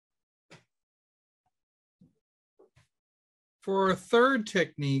For our third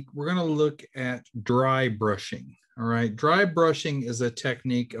technique, we're going to look at dry brushing. All right, dry brushing is a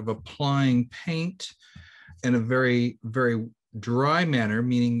technique of applying paint in a very, very dry manner,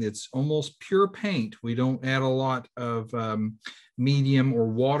 meaning it's almost pure paint. We don't add a lot of medium or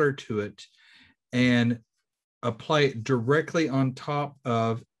water to it, and apply it directly on top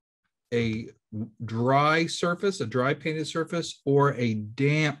of a dry surface, a dry painted surface, or a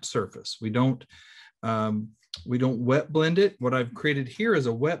damp surface. We don't wet blend it. What I've created here is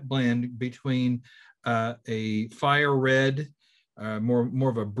a wet blend between a fire red, more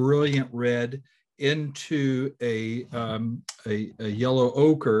of a brilliant red, into a yellow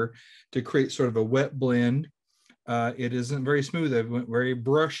ochre to create sort of a wet blend. It isn't very smooth. I went very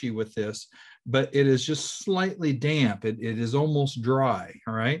brushy with this, but it is just slightly damp. It is almost dry.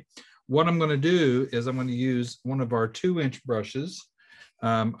 All right. What I'm going to do is I'm going to use one of our 2-inch brushes.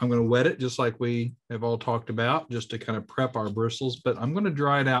 I'm going to wet it just like we have all talked about, just to kind of prep our bristles, but I'm going to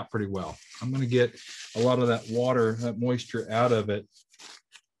dry it out pretty well. I'm going to get a lot of that water, that moisture out of it.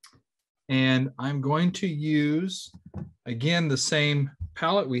 And I'm going to use, again, the same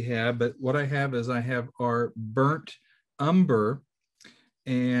palette we have, but what I have is I have our burnt umber,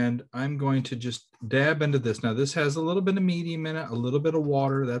 and I'm going to just dab into this. Now, this has a little bit of medium in it, a little bit of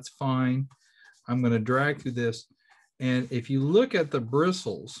water. That's fine. I'm going to drag through this. And if you look at the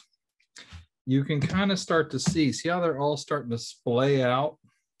bristles, you can kind of start to see how they're all starting to splay out.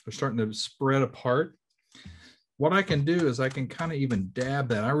 They're starting to spread apart. What I can do is I can kind of even dab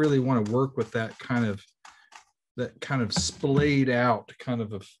that. I really want to work with that kind of splayed out kind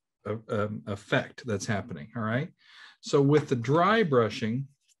of effect that's happening. All right. So with the dry brushing,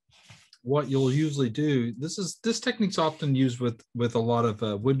 what you'll usually do, this technique's often used with a lot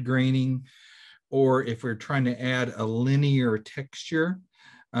of wood graining, or if we're trying to add a linear texture.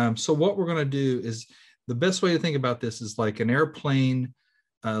 So what we're going to do is, the best way to think about this is like an airplane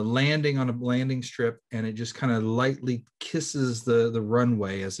landing on a landing strip, and it just kind of lightly kisses the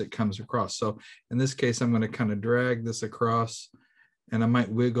runway as it comes across. So in this case, I'm going to kind of drag this across, and I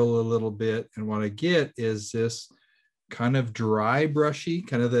might wiggle a little bit. And what I get is this kind of dry brushy,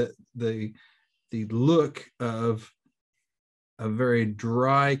 kind of the look of a very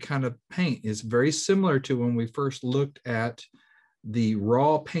dry kind of paint. Is very similar to when we first looked at the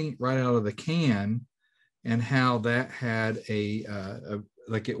raw paint right out of the can, and how that had the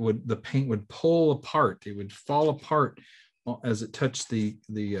paint would pull apart. It would fall apart as it touched the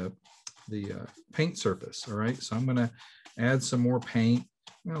paint surface. All right, so I'm going to add some more paint.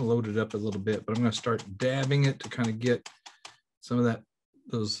 I'm going to load it up a little bit, but I'm going to start dabbing it to kind of get some of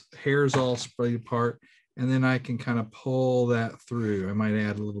those hairs all sprayed apart. And then I can kind of pull that through. I might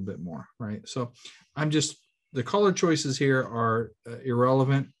add a little bit more, right? So the color choices here are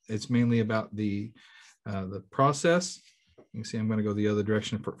irrelevant. It's mainly about the process. You can see I'm going to go the other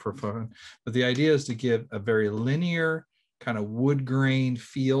direction for fun. But the idea is to give a very linear kind of wood grain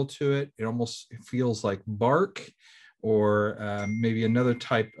feel to it. It almost feels like bark, or maybe another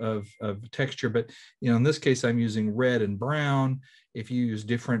type of texture. But in this case, I'm using red and brown. If you use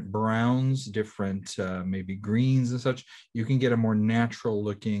different browns, different maybe greens and such, you can get a more natural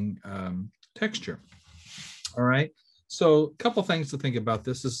looking texture. All right. So a couple things to think about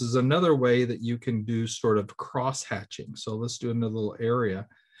this. This is another way that you can do sort of cross hatching. So let's do another little area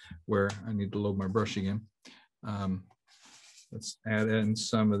where I need to load my brush again. Let's add in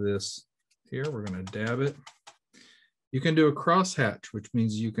some of this here. We're going to dab it. You can do a cross hatch, which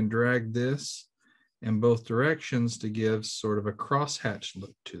means you can drag this in both directions to give sort of a cross hatch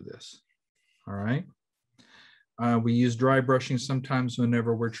look to this. All right. We use dry brushing sometimes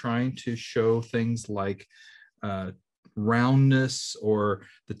whenever we're trying to show things like roundness or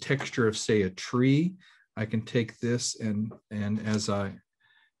the texture of, say, a tree. I can take this and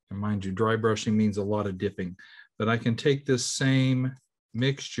mind you, dry brushing means a lot of dipping, but I can take this same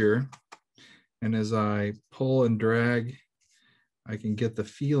mixture, and as I pull and drag, I can get the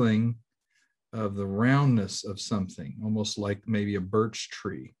feeling of the roundness of something, almost like maybe a birch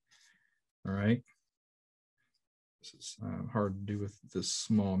tree. All right. This is hard to do with this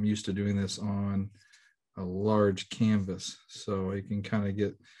small. I'm used to doing this on a large canvas, so I can kind of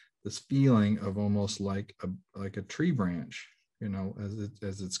get this feeling of almost like a tree branch,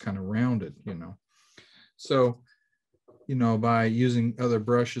 as it's kind of rounded, So, by using other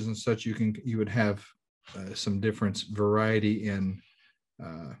brushes and such, you would have some different variety in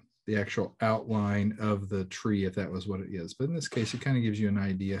the actual outline of the tree, if that was what it is. But in this case, it kind of gives you an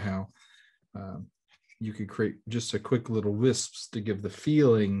idea how you could create just a quick little wisps to give the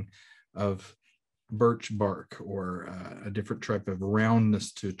feeling of birch bark or a different type of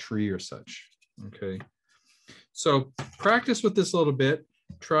roundness to a tree or such. Okay. So practice with this a little bit.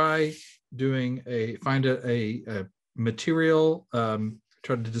 Try doing find a material,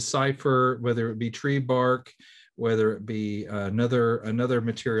 try to decipher whether it be tree bark, whether it be another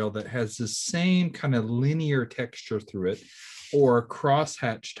material that has the same kind of linear texture through it, or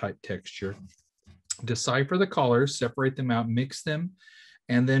crosshatch type texture. Decipher the colors, separate them out, mix them,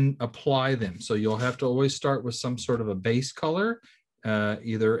 and then apply them. So you'll have to always start with some sort of a base color,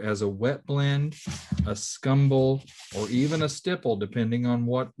 either as a wet blend, a scumble, or even a stipple, depending on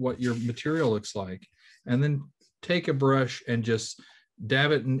what your material looks like. And then take a brush and just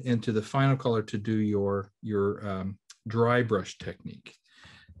dab it into the final color to do your dry brush technique.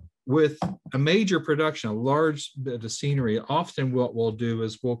 With a major production, a large bit of scenery, often what we'll do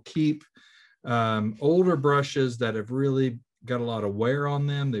is we'll keep older brushes that have really got a lot of wear on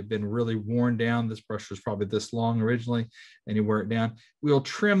them. They've been really worn down. This brush was probably this long originally, and you wear it down. We'll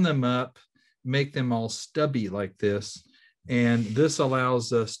trim them up, make them all stubby like this. And this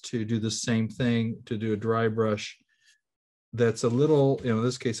allows us to do the same thing, to do a dry brush that's a little, in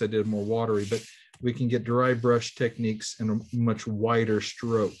this case, I did more watery, but we can get dry brush techniques in a much wider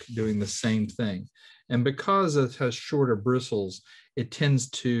stroke doing the same thing. And because it has shorter bristles, it tends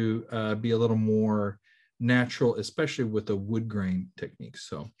to be a little more natural, especially with the wood grain techniques.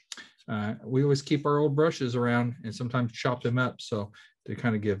 So we always keep our old brushes around and sometimes chop them up so to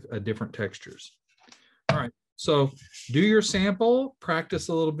kind of give different textures. All right, so do your sample, practice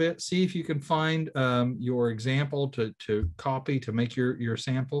a little bit, see if you can find your example to copy to make your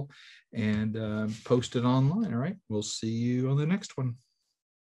sample, and post it online. All right, we'll see you on the next one.